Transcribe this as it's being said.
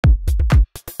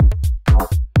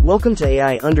Welcome to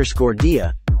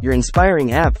AI_Dia, your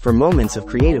inspiring app for moments of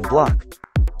creative block.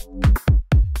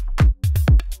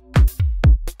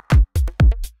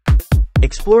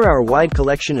 Explore our wide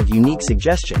collection of unique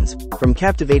suggestions, from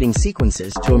captivating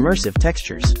sequences to immersive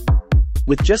textures.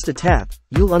 With just a tap,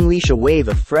 you'll unleash a wave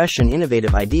of fresh and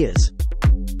innovative ideas.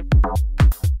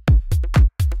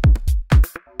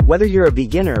 Whether you're a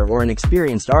beginner or an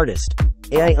experienced artist,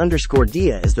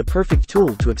 AI_Dia is the perfect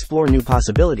tool to explore new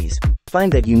possibilities,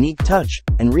 find that unique touch,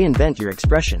 and reinvent your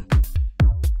expression.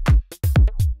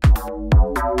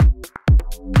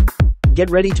 Get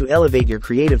ready to elevate your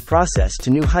creative process to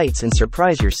new heights and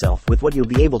surprise yourself with what you'll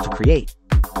be able to create.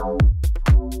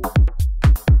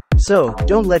 So,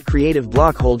 don't let creative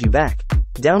block hold you back.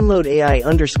 Download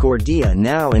AI_Dia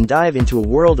now and dive into a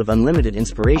world of unlimited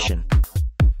inspiration.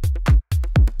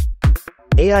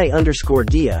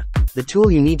 AI_Dia, the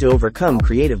tool you need to overcome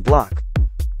creative block.